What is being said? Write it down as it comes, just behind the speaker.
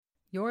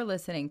You're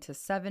listening to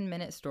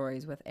 7-Minute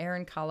Stories with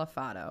Aaron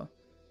Califato.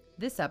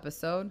 This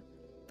episode,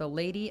 The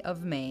Lady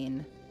of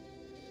Maine.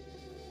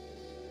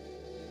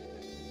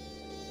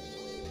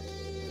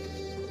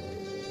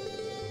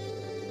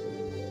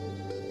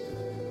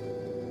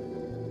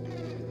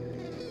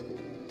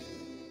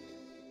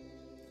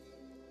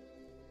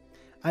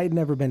 I had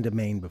never been to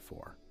Maine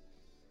before,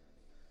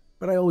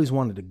 but I always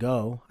wanted to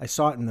go. I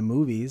saw it in the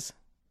movies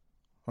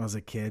when I was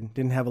a kid.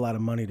 Didn't have a lot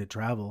of money to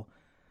travel,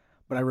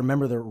 but I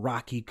remember the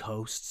rocky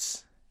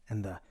coasts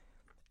and the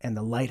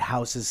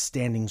lighthouses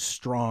standing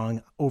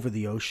strong over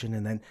the ocean.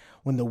 And then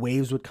when the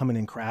waves would come in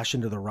and crash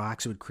into the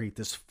rocks, it would create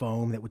this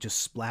foam that would just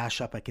splash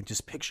up. I could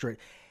just picture it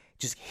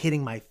just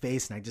hitting my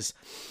face, and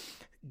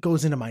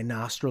goes into my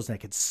nostrils, and I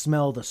could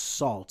smell the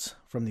salt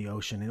from the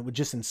ocean, and it would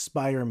just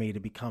inspire me to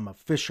become a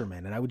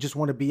fisherman. And I would just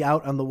want to be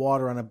out on the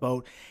water on a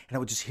boat, and I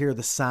would just hear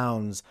the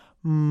sounds.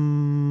 I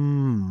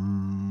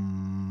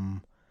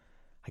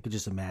could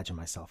just imagine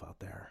myself out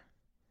there.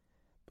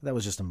 But that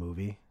was just a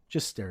movie,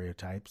 just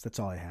stereotypes. That's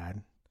all I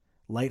had.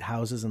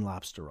 Lighthouses and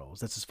lobster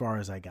rolls. That's as far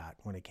as I got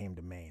when it came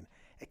to Maine.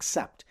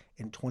 Except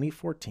in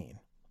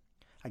 2014,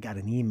 I got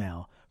an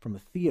email from a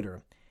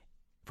theater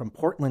from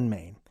Portland,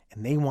 Maine,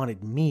 and they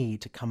wanted me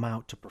to come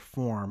out to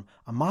perform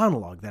a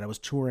monologue that I was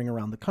touring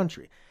around the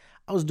country.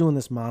 I was doing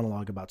this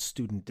monologue about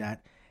student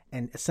debt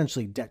and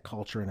essentially debt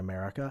culture in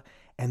America,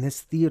 and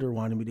this theater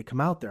wanted me to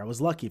come out there. I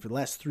was lucky. For the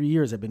last 3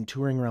 years, I've been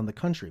touring around the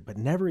country, but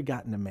never had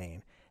gotten to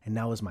Maine, and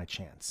now is my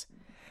chance.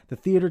 The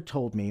theater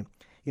told me,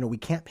 we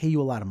can't pay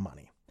you a lot of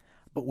money,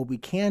 but what we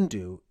can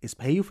do is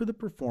pay you for the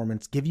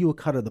performance, give you a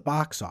cut of the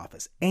box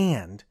office,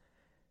 and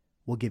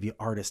we'll give you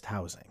artist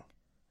housing.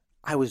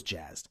 I was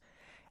jazzed.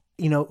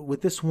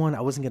 With this one,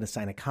 I wasn't going to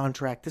sign a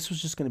contract. This was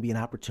just going to be an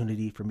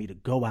opportunity for me to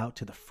go out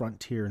to the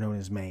frontier known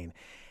as Maine.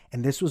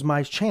 And this was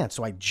my chance.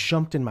 So I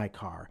jumped in my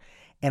car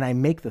and I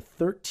make the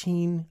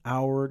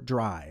 13-hour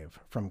drive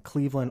from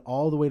Cleveland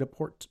all the way to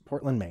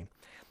Portland, Maine.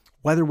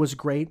 Weather was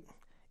great.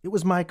 It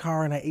was my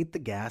car and I ate the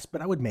gas,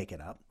 but I would make it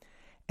up.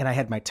 And I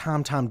had my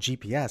TomTom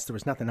GPS. There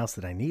was nothing else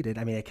that I needed.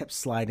 I kept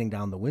sliding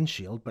down the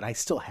windshield, but I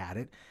still had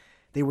it.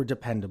 They were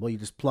dependable. You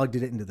just plugged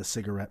it into the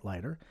cigarette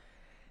lighter.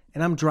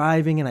 And I'm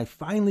driving, and I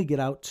finally get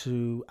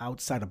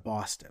outside of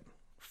Boston,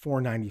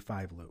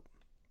 495 loop.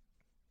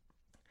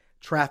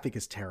 Traffic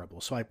is terrible,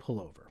 so I pull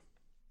over.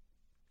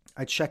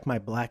 I check my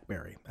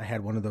BlackBerry. I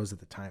had one of those at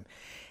the time.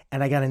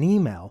 And I got an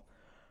email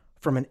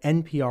from an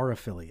NPR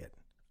affiliate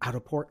out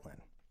of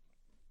Portland.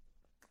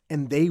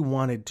 And they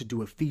wanted to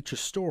do a feature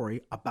story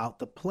about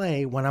the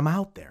play when I'm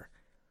out there.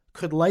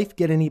 Could life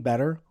get any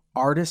better?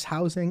 Artist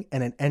housing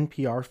and an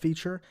NPR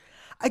feature?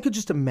 I could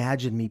just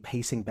imagine me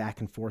pacing back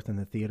and forth in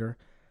the theater,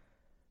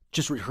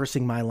 just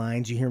rehearsing my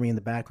lines. You hear me in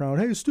the background,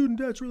 hey, student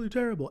debt's really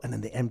terrible. And then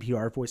the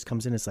NPR voice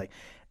comes in. It's like,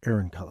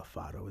 Aaron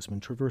Califato has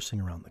been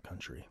traversing around the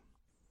country,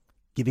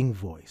 giving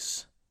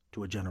voice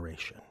to a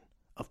generation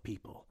of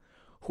people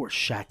who are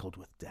shackled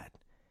with debt.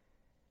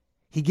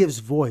 He gives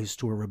voice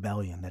to a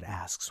rebellion that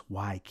asks,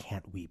 why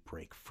can't we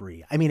break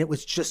free? It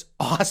was just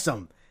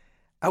awesome.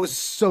 I was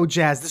so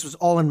jazzed. This was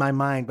all in my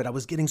mind, but I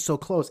was getting so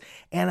close.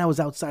 And I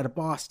was outside of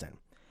Boston.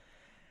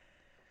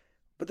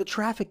 But the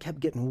traffic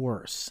kept getting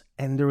worse,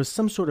 and there was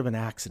some sort of an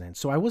accident.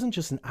 So I wasn't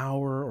just an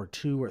hour or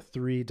 2 or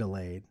 3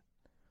 delayed.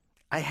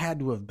 I had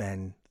to have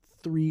been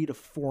 3 to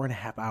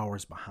 4.5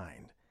 hours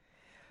behind.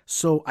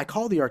 So I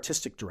call the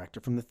artistic director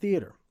from the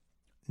theater.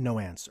 No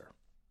answer.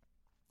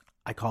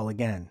 I call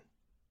again.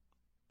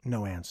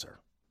 No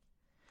answer.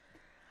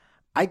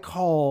 I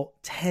call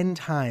 10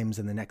 times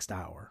in the next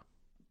hour.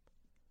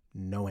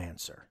 No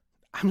answer.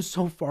 I'm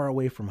so far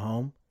away from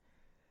home.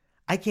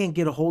 I can't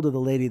get a hold of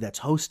the lady that's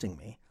hosting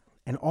me.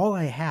 And all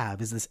I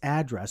have is this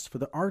address for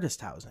the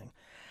artist housing.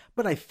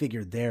 But I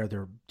figured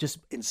they're just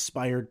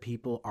inspired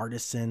people,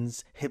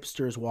 artisans,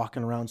 hipsters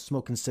walking around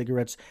smoking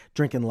cigarettes,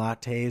 drinking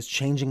lattes,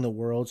 changing the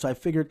world. So I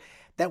figured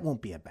that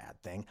won't be a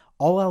bad thing.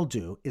 All I'll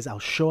do is I'll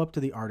show up to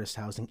the artist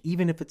housing,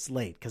 even if it's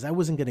late, because I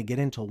wasn't going to get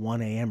in till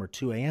 1 a.m. or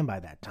 2 a.m. by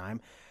that time.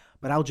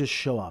 But I'll just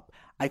show up.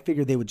 I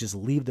figured they would just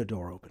leave the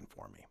door open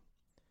for me.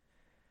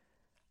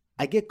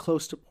 I get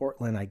close to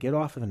Portland. I get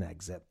off of an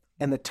exit.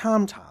 And the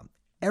TomTom,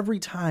 every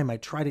time I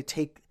try to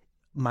take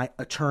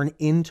a turn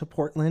into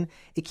Portland,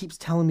 it keeps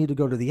telling me to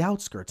go to the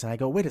outskirts. And I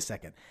go, wait a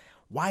second,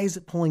 why is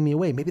it pulling me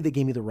away? Maybe they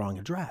gave me the wrong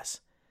address.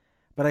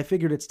 But I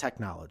figured it's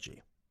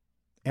technology,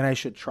 and I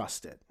should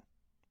trust it,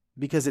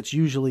 because it's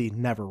usually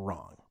never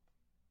wrong,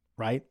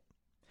 right?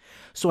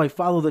 So I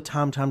follow the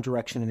TomTom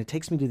direction, and it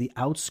takes me to the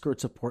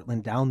outskirts of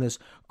Portland down this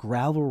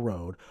gravel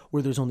road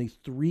where there's only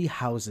 3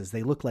 houses.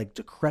 They look like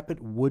decrepit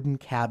wooden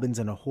cabins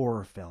in a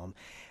horror film.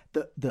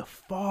 The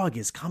fog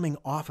is coming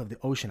off of the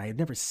ocean. I had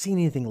never seen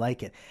anything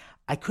like it.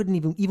 I couldn't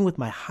even with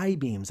my high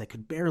beams, I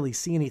could barely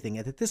see anything.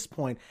 And at this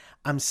point,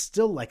 I'm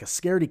still like a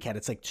scaredy cat.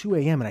 It's like 2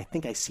 a.m. and I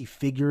think I see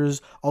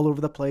figures all over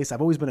the place.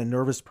 I've always been a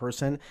nervous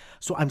person.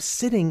 So I'm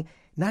sitting,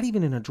 not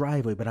even in a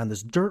driveway, but on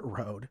this dirt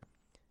road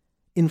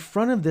in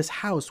front of this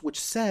house, which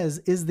says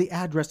is the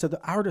address of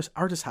the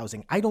artist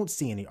housing. I don't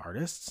see any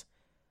artists.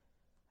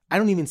 I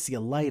don't even see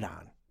a light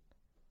on.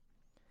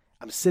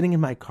 I'm sitting in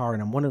my car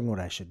and I'm wondering what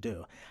I should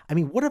do. I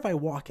mean, what if I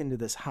walk into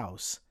this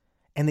house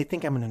and they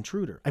think I'm an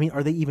intruder? I mean,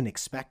 are they even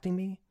expecting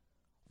me?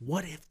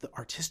 What if the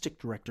artistic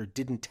director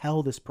didn't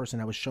tell this person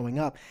I was showing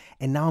up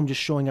and now I'm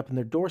just showing up in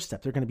their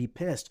doorstep? They're going to be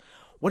pissed.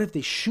 What if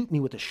they shoot me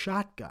with a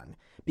shotgun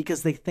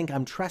because they think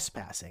I'm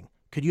trespassing?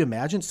 Could you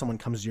imagine someone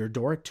comes to your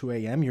door at 2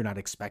 a.m., you're not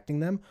expecting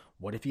them?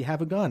 What if you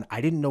have a gun?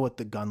 I didn't know what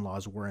the gun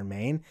laws were in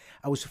Maine.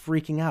 I was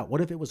freaking out. What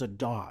if it was a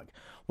dog?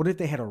 What if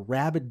they had a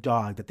rabid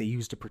dog that they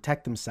use to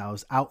protect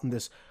themselves out in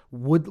this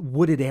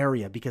wooded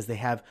area because they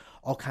have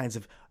all kinds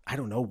of, I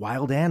don't know,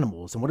 wild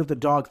animals? And what if the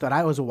dog thought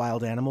I was a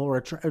wild animal or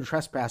a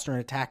trespasser and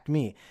attacked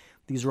me?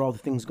 These are all the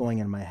things going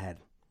in my head.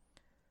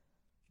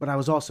 But I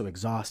was also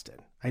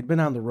exhausted. I'd been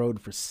on the road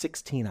for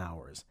 16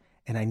 hours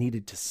and I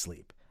needed to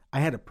sleep. I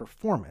had a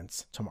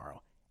performance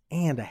tomorrow,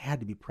 and I had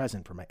to be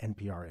present for my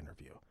NPR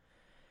interview.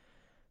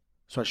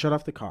 So I shut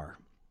off the car,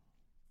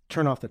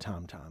 turn off the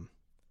TomTom,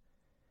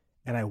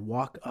 and I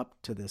walk up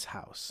to this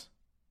house,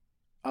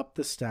 up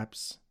the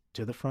steps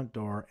to the front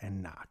door,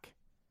 and knock.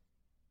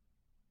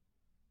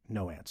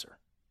 No answer.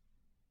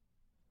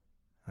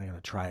 I'm going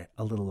to try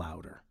a little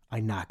louder.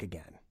 I knock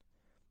again.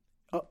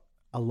 Oh,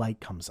 a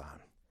light comes on,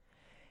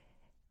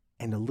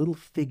 and a little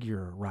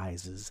figure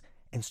rises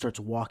and starts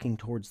walking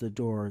towards the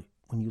door.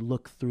 When you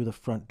look through the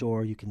front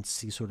door, you can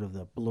see sort of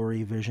the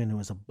blurry vision. It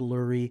was a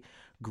blurry,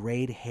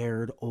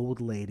 grayed-haired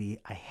old lady.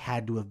 I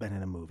had to have been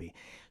in a movie.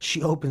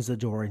 She opens the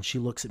door and she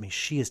looks at me.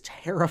 She is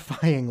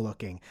terrifying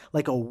looking,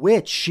 like a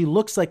witch. She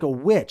looks like a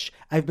witch.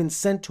 I've been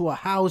sent to a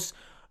house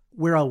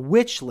where a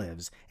witch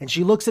lives. And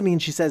she looks at me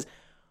and she says,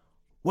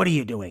 "What are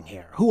you doing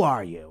here? Who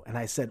are you?" And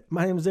I said,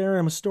 "My name's Aaron.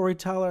 I'm a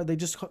storyteller. They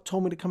just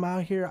told me to come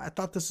out here. I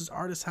thought this is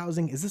artist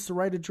housing. Is this the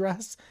right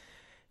address?"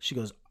 She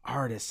goes,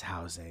 "Artist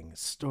housing,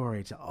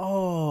 storyteller."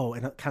 Oh,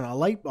 and kind of a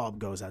light bulb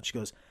goes out. She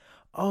goes,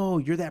 "Oh,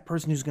 you're that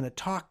person who's going to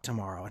talk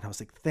tomorrow." And I was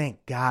like,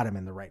 thank God I'm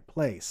in the right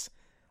place,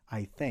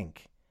 I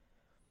think.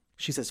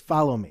 She says,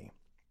 "Follow me."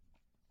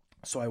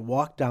 So I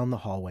walk down the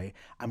hallway.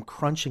 I'm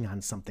crunching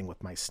on something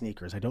with my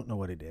sneakers. I don't know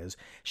what it is.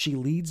 She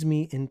leads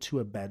me into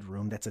a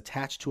bedroom that's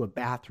attached to a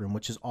bathroom,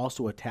 which is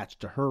also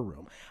attached to her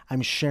room.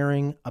 I'm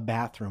sharing a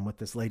bathroom with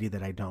this lady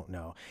that I don't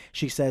know.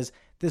 She says,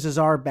 "This is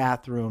our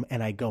bathroom,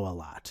 and I go a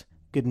lot.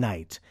 Good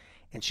night."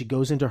 And she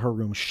goes into her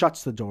room,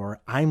 shuts the door.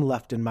 I'm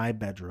left in my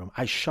bedroom.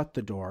 I shut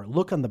the door,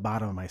 look on the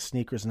bottom of my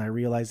sneakers, and I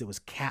realized it was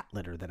cat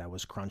litter that I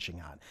was crunching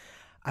on.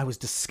 I was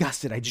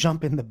disgusted. I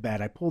jump in the bed.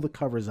 I pull the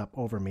covers up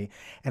over me,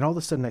 and all of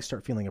a sudden I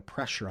start feeling a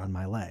pressure on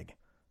my leg,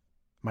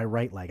 my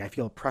right leg. I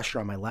feel a pressure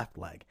on my left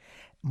leg.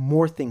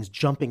 More things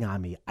jumping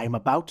on me. I'm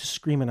about to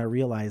scream, and I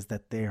realize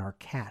that they are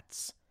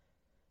cats.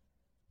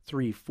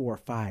 3, 4,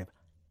 5,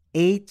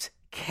 8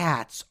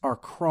 cats are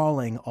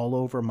crawling all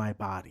over my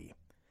body.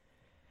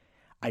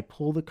 I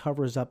pull the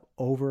covers up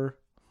over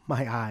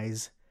my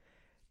eyes.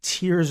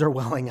 Tears are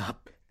welling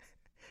up.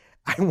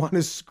 I want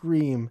to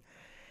scream.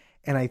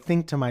 And I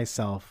think to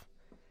myself,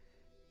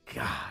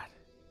 God,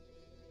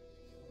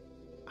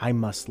 I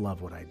must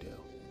love what I do.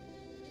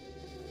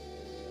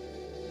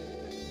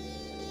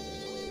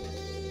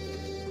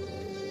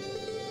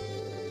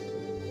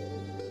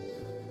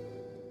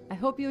 I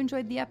hope you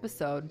enjoyed the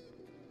episode.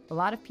 A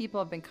lot of people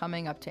have been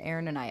coming up to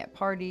Aaron and I at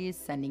parties,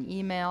 sending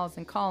emails,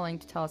 and calling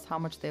to tell us how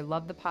much they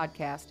love the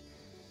podcast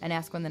and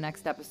ask when the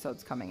next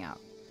episode's coming out.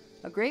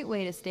 A great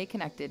way to stay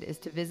connected is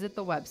to visit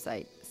the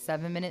website,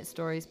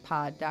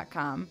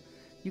 7minutestoriespod.com.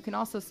 You can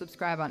also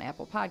subscribe on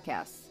Apple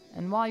Podcasts.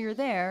 And while you're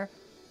there,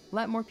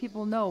 let more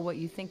people know what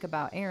you think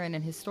about Aaron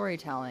and his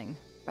storytelling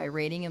by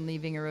rating and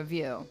leaving a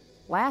review.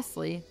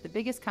 Lastly, the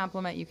biggest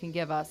compliment you can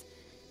give us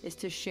is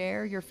to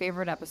share your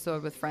favorite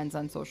episode with friends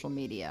on social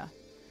media.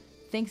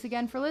 Thanks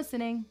again for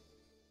listening.